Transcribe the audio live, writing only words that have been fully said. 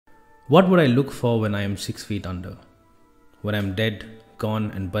What would I look for when I am 6 feet under? When I am dead, gone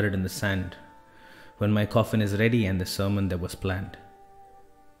and buried in the sand? When my coffin is ready and the sermon that was planned?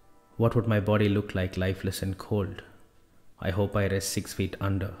 What would my body look like, lifeless and cold? I hope I rest 6 feet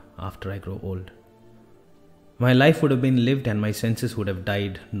under after I grow old. My life would have been lived and my senses would have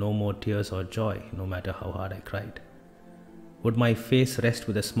died. No more tears or joy, no matter how hard I cried. Would my face rest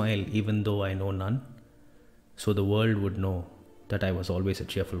with a smile even though I know none? So the world would know that I was always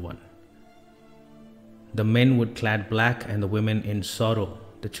a cheerful one. The men would clad black and the women in sorrow.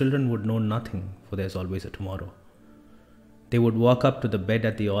 The children would know nothing, for there's always a tomorrow. They would walk up to the bed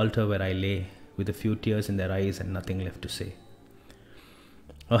at the altar where I lay, with a few tears in their eyes and nothing left to say.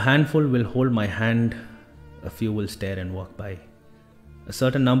 A handful will hold my hand, a few will stare and walk by. A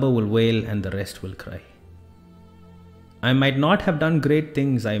certain number will wail and the rest will cry. I might not have done great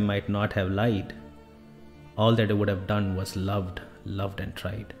things, I might not have lied. All that I would have done was loved and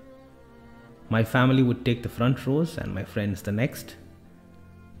tried. My family would take the front rows and my friends the next.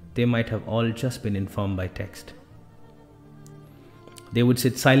 They might have all just been informed by text. They would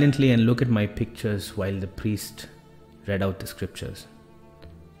sit silently and look at my pictures while the priest read out the scriptures.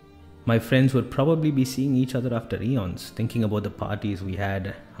 My friends would probably be seeing each other after eons, thinking about the parties we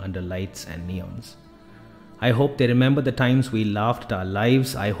had under lights and neons. I hope they remember the times we laughed at our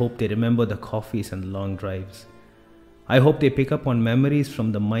lives. I hope they remember the coffees and the long drives. I hope they pick up on memories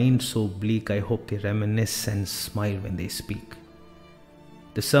from the mind so bleak. I hope they reminisce and smile when they speak.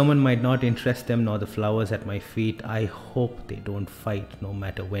 The sermon might not interest them nor the flowers at my feet. I hope they don't fight no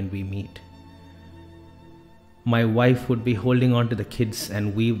matter when we meet. My wife would be holding on to the kids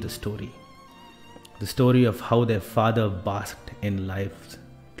and weave the story of how their father basked in life's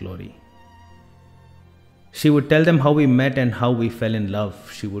glory. She would tell them how we met and how we fell in love.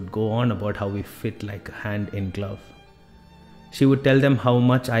 She would go on about how we fit like a hand in glove. She would tell them how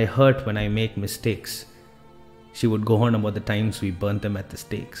much I hurt when I make mistakes. She would go on about the times we burnt them at the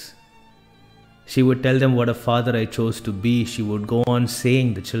stakes. She would tell them what a father I chose to be. She would go on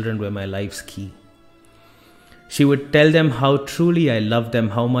saying the children were my life's key. She would tell them how truly I loved them,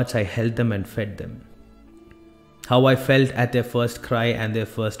 how much I held them and fed them. How I felt at their first cry and their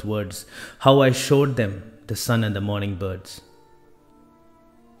first words. How I showed them the sun and the morning birds.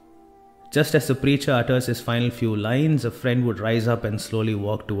 Just as the preacher utters his final few lines, a friend would rise up and slowly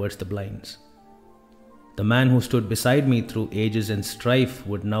walk towards the blinds. The man who stood beside me through ages and strife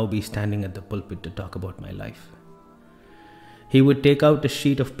would now be standing at the pulpit to talk about my life. He would take out a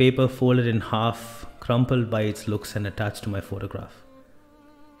sheet of paper folded in half, crumpled by its looks and attached to my photograph.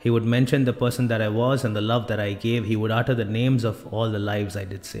 He would mention the person that I was and the love that I gave. He would utter the names of all the lives I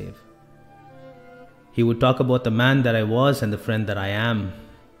did save. He would talk about the man that I was and the friend that I am.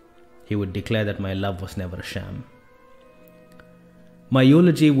 He would declare that my love was never a sham. My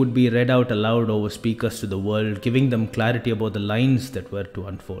eulogy would be read out aloud over speakers to the world, giving them clarity about the lines that were to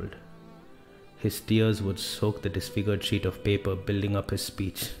unfold. His tears would soak the disfigured sheet of paper, building up his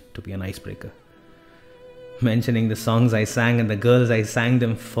speech to be an icebreaker. Mentioning the songs I sang and the girls I sang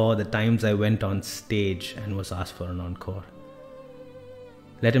them for, the times I went on stage and was asked for an encore.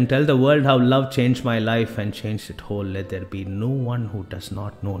 Let him tell the world how love changed my life and changed it whole. Let there be no one who does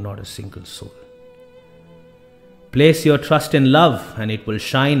not know, not a single soul. Place your trust in love and it will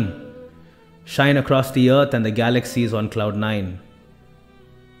shine. Shine across the earth and the galaxies on cloud 9.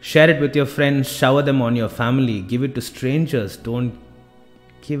 Share it with your friends, shower them on your family. Give it to strangers, don't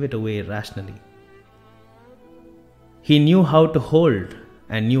give it away irrationally. He knew how to hold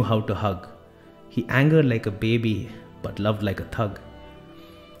and knew how to hug. He angered like a baby but loved like a thug.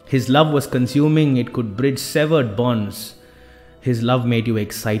 His love was consuming, it could bridge severed bonds. His love made you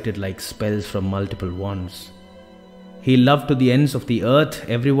excited like spells from multiple wands. He loved to the ends of the earth,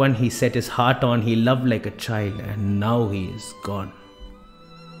 everyone he set his heart on. He loved like a child and now he is gone.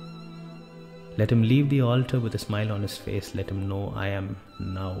 Let him leave the altar with a smile on his face. Let him know I am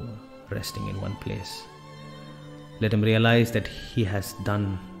now resting in one place. Let him realize that he has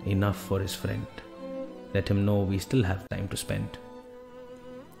done enough for his friend. Let him know we still have time to spend.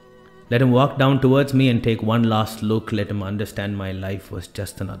 Let him walk down towards me and take one last look. Let him understand my life was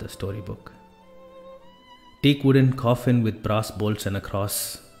just another storybook. Teak wooden coffin with brass bolts and a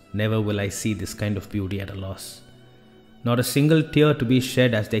cross. Never will I see this kind of beauty at a loss. Not a single tear to be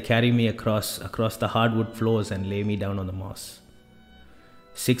shed as they carry me across the hardwood floors and lay me down on the moss.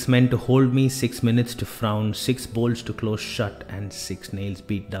 6 men to hold me, 6 minutes to frown, 6 bolts to close shut and 6 nails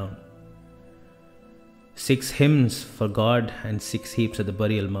beat down. 6 hymns for God and 6 heaps at the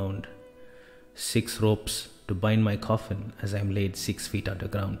burial mound. 6 ropes to bind my coffin as I am laid 6 feet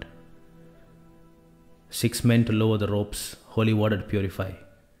underground. 6 men to lower the ropes, holy water to purify.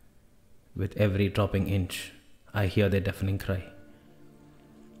 With every dropping inch, I hear their deafening cry.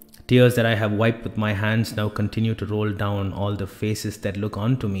 Tears that I have wiped with my hands now continue to roll down. All the faces that look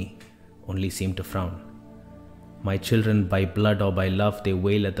onto me only seem to frown. My children, by blood or by love, they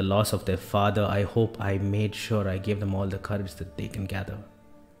wail at the loss of their father. I hope I made sure I gave them all the courage that they can gather.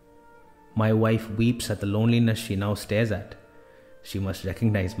 My wife weeps at the loneliness she now stares at. She must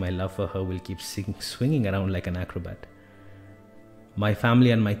recognize my love for her will keep swinging around like an acrobat. My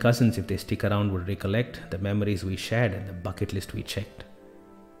family and my cousins, if they stick around, would recollect the memories we shared and the bucket list we checked.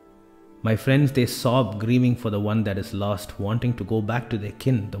 My friends, they sob, grieving for the one that is lost, wanting to go back to their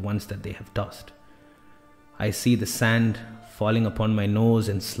kin, the ones that they have tossed. I see the sand falling upon my nose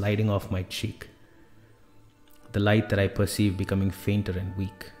and sliding off my cheek. The light that I perceive becoming fainter and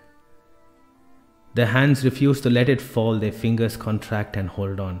weak. Their hands refuse to let it fall, their fingers contract and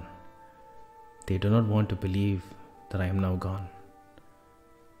hold on. They do not want to believe that I am now gone.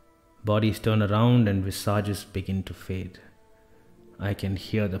 Bodies turn around and visages begin to fade. I can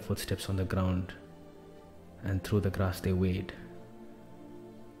hear the footsteps on the ground, and through the grass they wade.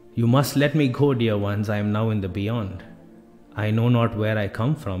 You must let me go, dear ones, I am now in the beyond. I know not where I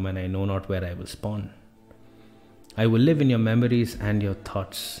come from, and I know not where I will spawn. I will live in your memories and your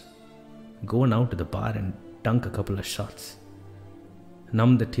thoughts. Go now to the bar and dunk a couple of shots.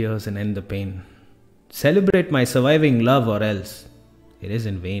 Numb the tears and end the pain. Celebrate my surviving love, or else it is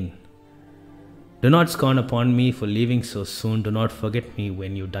in vain. Do not scorn upon me for leaving so soon. Do not forget me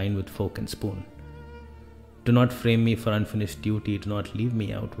when you dine with fork and spoon. Do not frame me for unfinished duty. Do not leave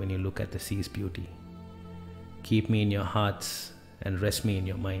me out when you look at the sea's beauty. Keep me in your hearts and rest me in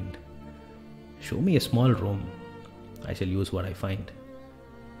your mind. Show me a small room. I shall use what I find.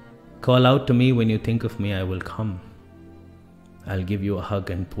 Call out to me when you think of me. I will come. I'll give you a hug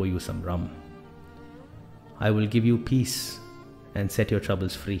and pour you some rum. I will give you peace and set your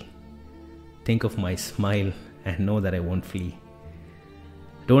troubles free. Think of my smile and know that I won't flee.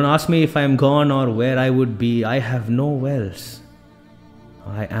 Don't ask me if I am gone or where I would be. I have no wells.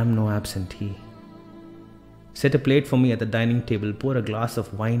 I am no absentee. Set a plate for me at the dining table. Pour a glass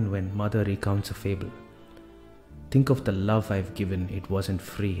of wine when mother recounts a fable. Think of the love I've given. It wasn't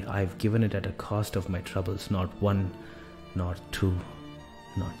free. I've given it at a cost of my troubles. Not one, not two,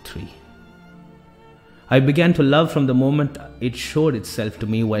 not three. I began to love from the moment it showed itself to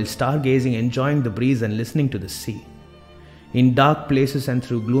me while stargazing, enjoying the breeze and listening to the sea. In dark places and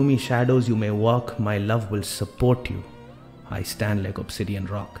through gloomy shadows you may walk, my love will support you. I stand like obsidian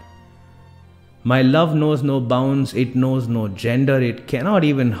rock. My love knows no bounds, it knows no gender, it cannot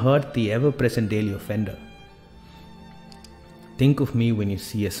even hurt the ever-present daily offender. Think of me when you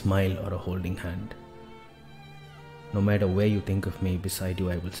see a smile or a holding hand. No matter where you think of me, beside you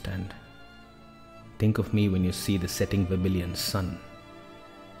I will stand. Think of me when you see the setting vermilion sun.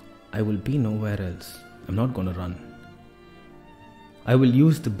 I will be nowhere else. I'm not going to run. I will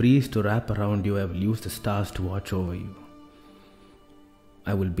use the breeze to wrap around you. I will use the stars to watch over you.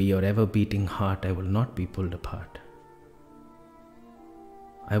 I will be your ever-beating heart. I will not be pulled apart.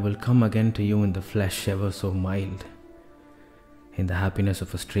 I will come again to you in the flesh ever so mild, in the happiness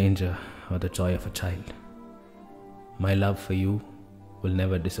of a stranger or the joy of a child. My love for you will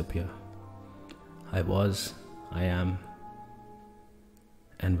never disappear. I was, I am,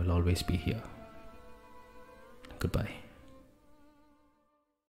 and will always be here. Goodbye.